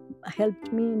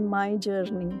helped me in my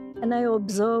journey, and I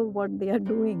observe what they are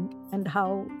doing and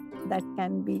how that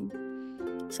can be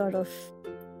sort of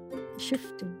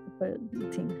shifting the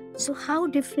thing. So how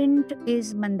different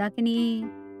is Mandakini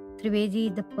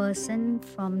Trivedi, the person,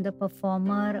 from the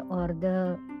performer or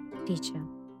the teacher?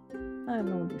 I have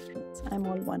no difference. I'm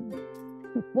all one.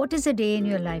 What is a day in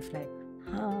your life like?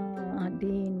 A day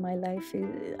in my life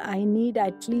is, I need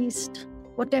at least...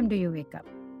 What time do you wake up?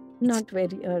 Not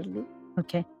very early.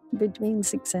 Okay. Between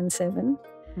 6 and 7.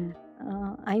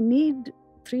 I need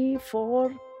 3,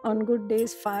 4, on good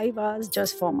days, 5 hours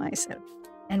just for myself.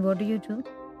 And what do you do?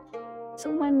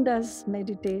 So one does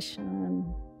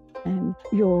meditation and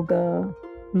yoga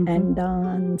and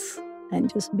dance and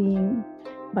just being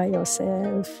by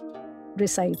yourself,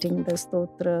 reciting the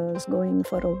stotras, going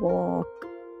for a walk.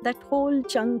 That whole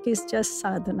chunk is just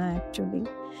sadhana actually.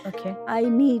 Okay. I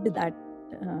need that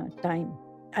time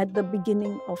at the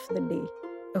beginning of the day.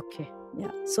 Okay.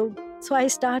 Yeah. So I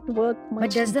start work much.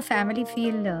 But does the family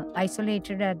feel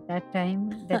isolated at that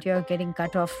time that you're getting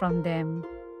cut off from them?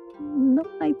 No,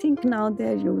 I think now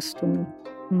they're used to me.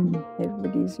 Mm.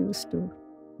 Everybody's used to.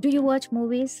 Do you watch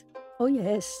movies? Oh,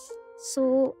 yes.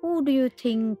 So, who do you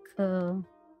think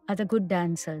are the good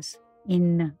dancers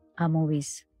in our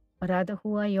movies? Or rather,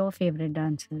 who are your favorite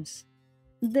dancers?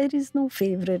 There is no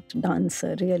favorite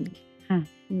dancer, really. Huh.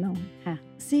 No. Huh.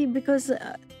 See, because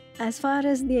as far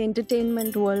as the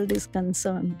entertainment world is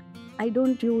concerned, I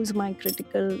don't use my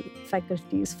critical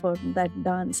faculties for that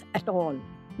dance at all.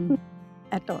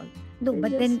 At all. No,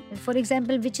 but then, for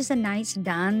example, which is a nice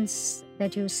dance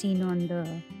that you've seen on the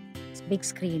big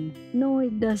screen? No,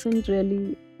 it doesn't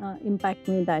really impact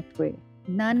me that way.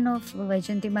 None of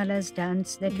Vaijantimala's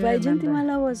dance that you remember?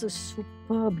 Vaijantimala was a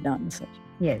superb dancer.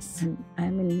 Yes. I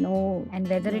mean, no. And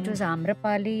whether it was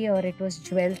Amrapali or it was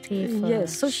Jewel Thief.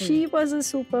 Yes, so she was a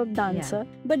superb dancer.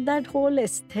 Yeah. But that whole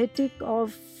aesthetic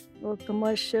of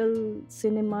commercial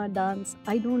cinema dance,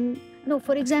 I don't... No,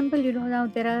 for example, now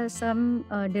there are some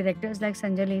directors like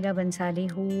Sanjay Leela Bansali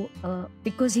who,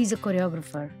 because he's a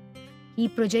choreographer, he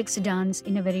projects dance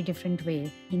in a very different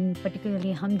way. In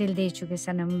particularly Hum Dil De Chuke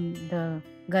Sanam, the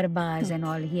Garbas and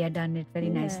all, he had done it very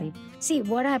nicely. See,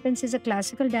 what happens is a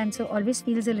classical dancer always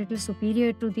feels a little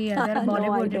superior to the other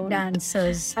Bollywood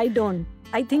dancers. I don't.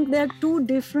 I think there are two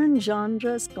different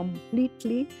genres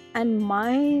completely, and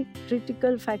my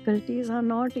critical faculties are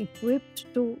not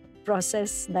equipped to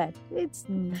process that.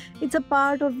 It's a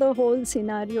part of the whole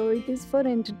scenario. It is for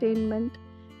entertainment.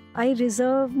 I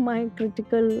reserve my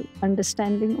critical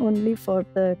understanding only for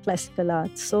the classical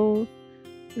arts. So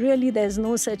really there's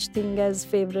no such thing as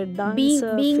favorite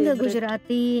dancer. Being a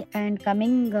Gujarati and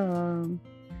coming,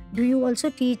 do you also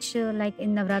teach like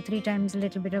in Navratri times a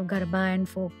little bit of Garba and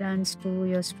folk dance to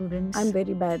your students? I'm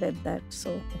very bad at that,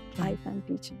 so I can't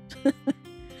teach it.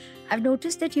 I've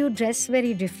noticed that you dress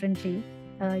very differently.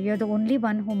 You're the only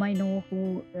one whom I know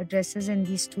who dresses in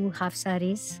these two half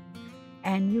saris.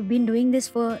 And you've been doing this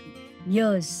for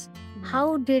years.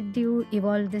 How did you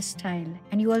evolve this style?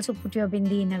 And you also put your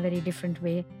bindi in a very different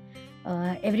way.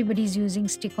 Everybody's using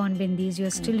stick-on bindis. You're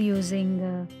still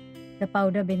using the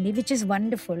powder bindi, which is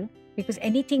wonderful because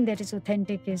anything that is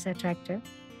authentic is attractive.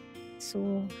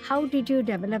 So how did you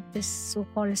develop this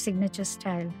so-called signature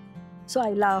style? So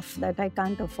I laugh that I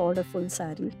can't afford a full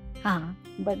sari.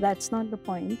 But that's not the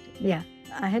point. Yeah.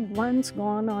 I had once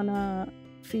gone on a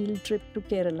field trip to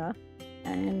Kerala,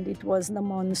 and it was the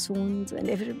monsoons, and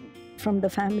from the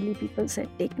family people said,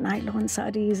 take nylon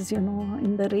saris,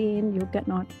 in the rain you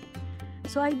cannot.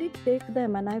 So I did take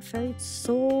them, and I felt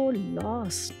so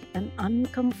lost and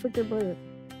uncomfortable.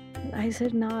 I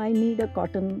said, no, I need a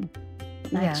cotton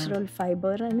natural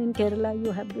fiber, and in Kerala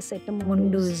you have the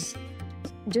setamundus.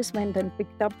 Just went and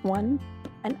picked up one,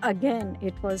 and again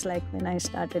it was like when I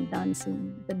started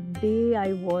dancing. The day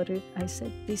I wore it, I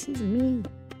said, this is me.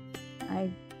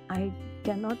 I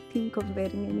cannot think of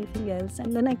wearing anything else.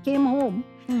 And then I came home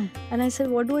and I said,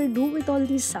 what do I do with all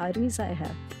these saris I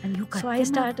have? And you cut So I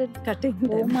started cutting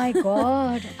them. Oh my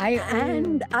God.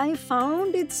 And I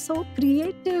found it so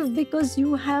creative because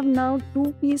you have now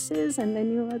two pieces and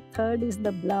then your third is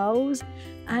the blouse.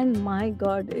 And my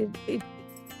God,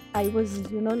 I was,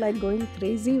 like going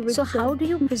crazy with So how do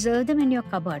you preserve them in your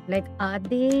cupboard? Like, are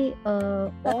they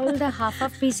all the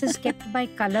half pieces kept by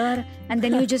color and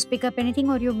then you just pick up anything,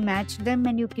 or you match them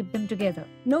and you keep them together?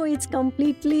 No, it's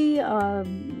completely a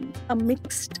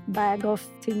mixed bag of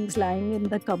things lying in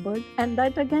the cupboard. And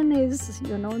that again is,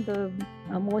 the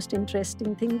most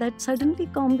interesting thing, that suddenly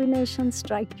combinations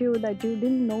strike you that you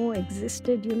didn't know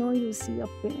existed. You see a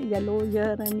yellow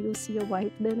here and you see a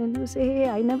white there and you say, hey,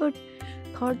 I never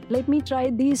thought, let me try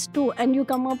these two, and you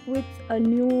come up with a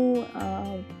new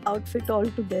outfit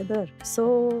altogether.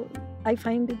 So I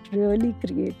find it really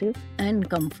creative and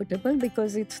comfortable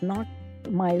because it's not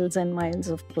miles and miles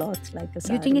of cloth like a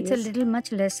sari. You think it's a little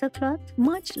much lesser cloth?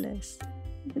 Much less.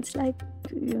 It's like,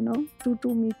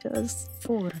 2 meters.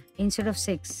 4 instead of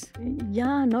 6.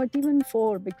 Yeah, not even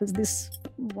 4 because this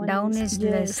one down is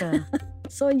lesser.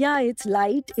 So yeah, it's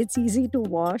light, it's easy to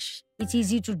wash. It's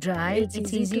easy to dry, it's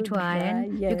easy to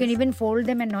iron. Yes. You can even fold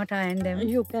them and not iron them.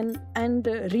 You can, and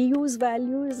reuse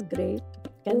value is great.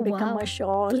 It can become a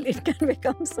shawl, it can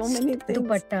become so many things.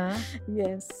 Dupatta.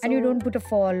 Yes. And you don't put a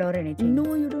fall or anything.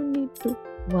 No, you don't need to.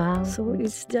 Wow. So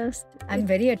it's just... I'm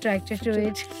very attracted to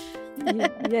it.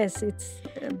 Yes, it's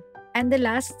And the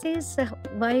last is,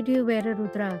 why do you wear a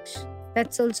Rudraksh?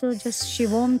 That's also just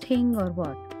Shivom thing or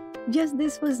what? Yes,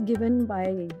 this was given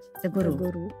by The Guru. the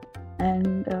Guru.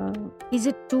 And Is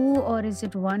it two or is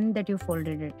it one that you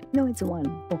folded it? no, it's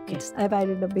one. Okay. I've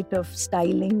added a bit of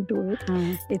styling to it.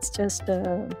 It's just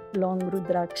a long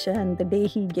Rudraksha. And the day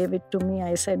he gave it to me,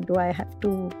 I said, do I have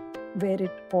to wear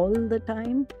it all the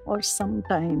time or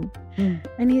sometime?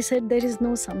 And he said, there is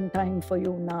no sometime for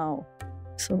you now.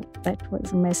 So that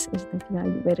was a message that, yeah,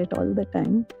 you wear it all the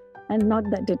time. And not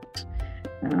that it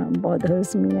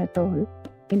bothers me at all.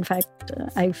 In fact,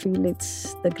 I feel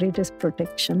it's the greatest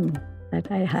protection that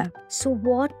I have. So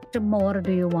what more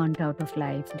do you want out of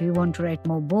life? Do you want to write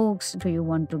more books? Do you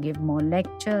want to give more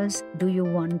lectures? Do you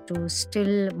want to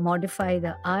still modify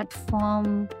the art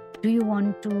form? Do you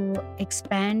want to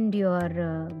expand your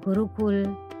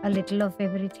Gurukul? A little of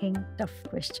everything? Tough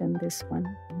question, this one.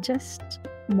 Just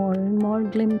more and more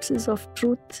glimpses of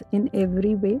truth in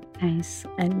every way. Nice.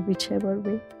 And whichever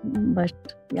way.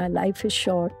 But yeah, life is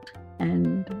short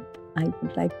and I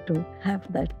would like to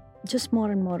have that, just more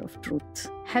and more of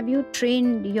truth. Have you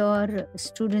trained your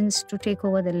students to take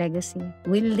over the legacy?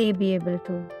 Will they be able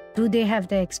to? Do they have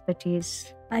the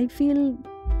expertise? I feel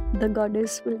the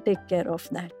goddess will take care of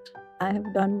that. I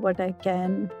have done what I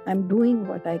can. I'm doing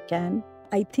what I can.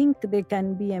 I think they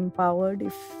can be empowered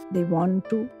if they want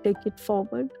to take it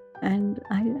forward. And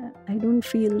I don't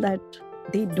feel that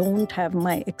they don't have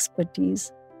my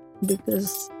expertise,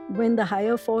 because when the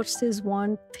higher forces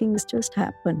want, things just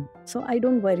happen. So I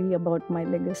don't worry about my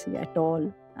legacy at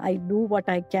all. I do what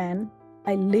I can.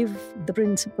 I live the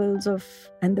principles of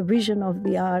and the vision of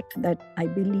the art that I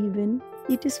believe in.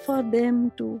 It is for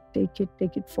them to take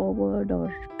it forward.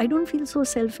 Or I don't feel so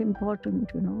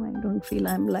self-important, I don't feel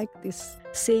I'm like this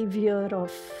savior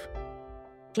of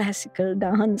classical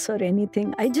dance or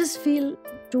anything. I just feel,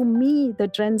 to me, the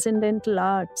transcendental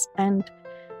arts and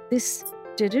this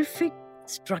terrific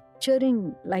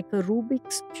structuring like a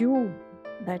Rubik's cube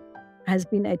that has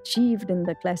been achieved in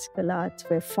the classical arts,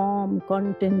 where form,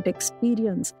 content,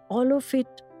 experience, all of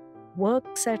it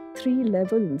works at 3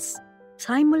 levels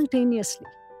simultaneously.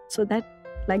 So that,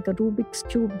 like a Rubik's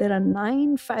cube, there are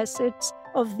 9 facets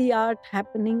of the art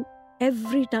happening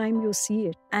every time you see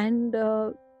it. And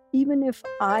even if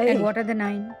And what are the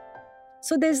 9?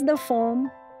 So there's the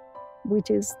form, which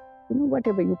is,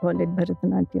 whatever you call it,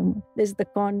 Bharatanatyam. There's the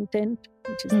content,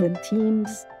 which is the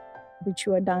themes which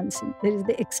you are dancing. There is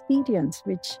the experience,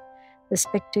 which the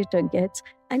spectator gets.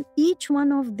 And each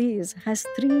one of these has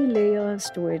 3 layers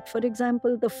to it. For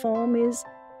example, the form is,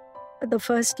 the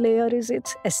first layer is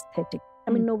its aesthetic.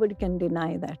 I mean, nobody can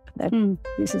deny that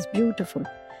this is beautiful.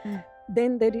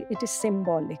 Then it is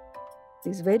symbolic.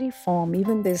 This very form,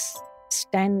 even this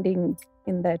standing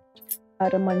in that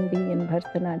Aramandi in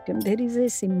Bharatanatyam, there is a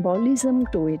symbolism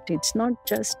to it. It's not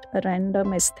just a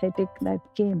random aesthetic that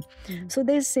came. So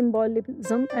there's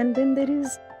symbolism, and then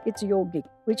it's yogic,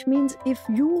 which means if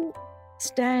you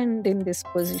stand in this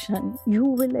position, you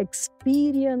will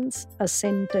experience a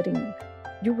centering.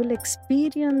 You will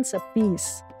experience a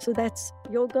peace. So that's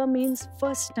yoga, means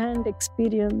first-hand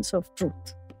experience of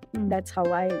truth. That's how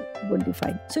I would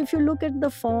define. So if you look at the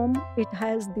form, it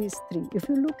has these 3. If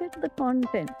you look at the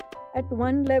content, at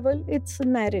one level, it's a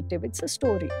narrative, it's a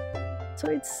story. So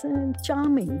it's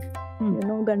charming.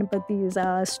 Ganpati is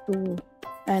asked to,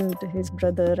 and his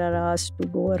brother are asked to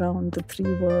go around the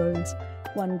 3 worlds.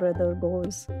 One brother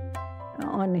goes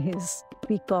on his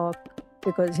peacock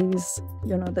because he's,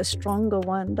 the stronger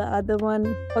one. The other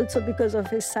one, also because of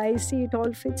his size, see, it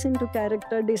all fits into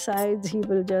character, decides he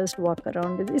will just walk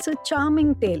around. It's a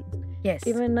charming tale. Yes.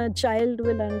 Even a child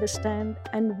will understand,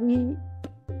 and we,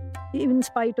 in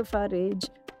spite of our age,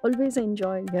 always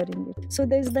enjoy hearing it. So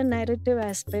there's the narrative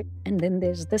aspect, and then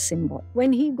there's the symbol.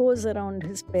 When he goes around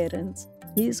his parents,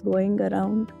 he's going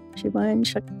around Shiva and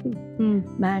Shakti,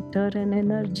 matter and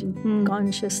energy,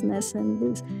 consciousness and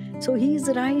this. So he's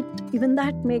right. Even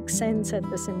that makes sense at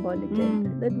the symbolic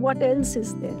end. That what else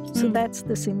is there? So that's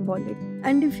the symbolic.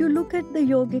 And if you look at the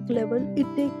yogic level, it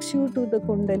takes you to the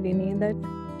Kundalini,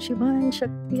 that Shiva and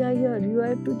Shakti are here. You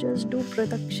have to just do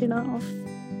pradakshina of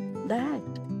that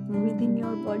within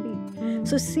your body.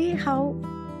 So see how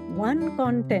one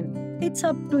content, it's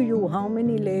up to you how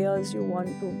many layers you want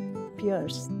to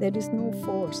pierce. There is no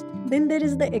force. Then there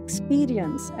is the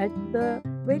experience at the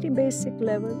very basic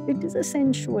level. It is a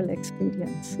sensual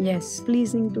experience. Yes.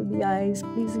 Pleasing to the eyes,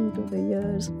 pleasing to the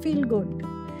ears, feel good.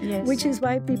 Yes. Which is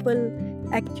why people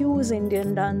accuse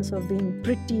Indian dance of being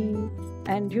pretty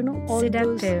and all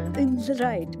seductive. those.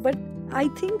 Right. But I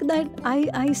think that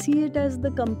I see it as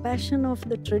the compassion of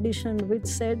the tradition, which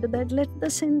said that let the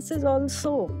senses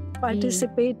also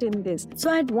participate in this.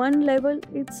 So at one level,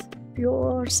 it's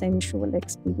pure sensual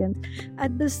experience.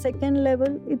 At the second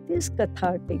level, it is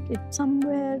cathartic. It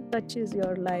somewhere touches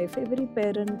your life. Every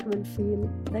parent will feel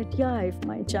that, yeah, if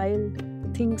my child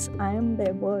thinks I am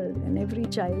their world, and every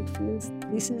child feels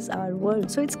this is our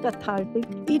world. So it's cathartic.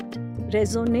 It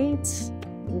resonates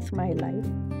with my life.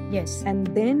 Yes. And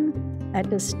then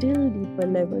at a still deeper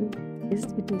level,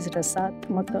 it is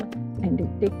rasatmaka, and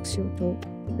it takes you to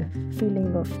the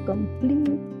feeling of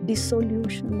complete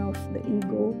dissolution of the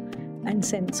ego and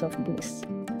sense of bliss.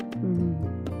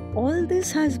 All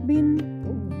this has been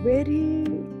very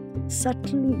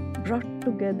subtly brought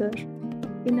together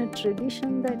in a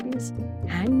tradition that is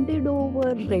handed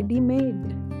over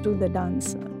ready-made to the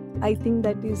dancer. I think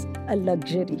that is a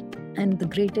luxury and the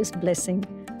greatest blessing.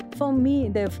 For me,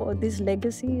 therefore, this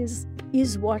legacy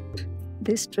is what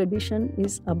this tradition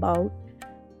is about.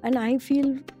 And I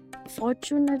feel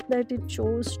fortunate that it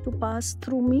chose to pass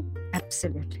through me.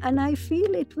 Absolutely. And I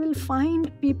feel it will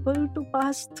find people to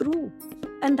pass through.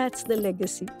 And that's the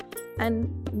legacy. And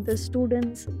the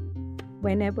students,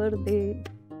 whenever they,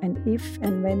 and if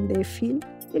and when they feel,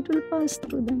 it will pass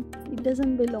through them. It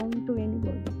doesn't belong to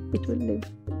anybody. It will live.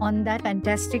 On that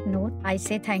fantastic note, I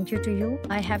say thank you to you.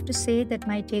 I have to say that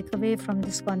my takeaway from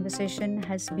this conversation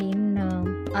has been,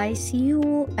 I see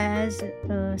you as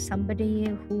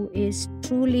somebody who is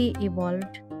truly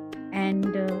evolved and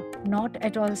not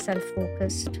at all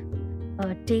self-focused,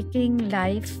 taking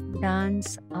life,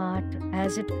 dance, art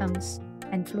as it comes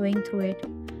and flowing through it,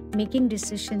 making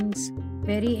decisions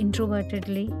very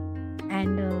introvertedly,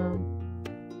 and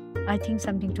I think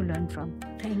something to learn from.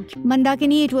 Thank you.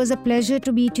 Mandakini, it was a pleasure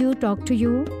to meet you, talk to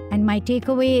you. And my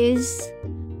takeaway is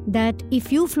that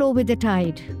if you flow with the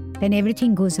tide, then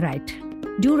everything goes right.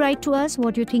 Do write to us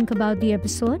what you think about the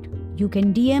episode. You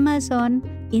can DM us on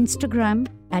Instagram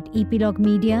at Epilogue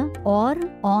Media or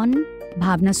on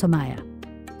Bhavna Somaya.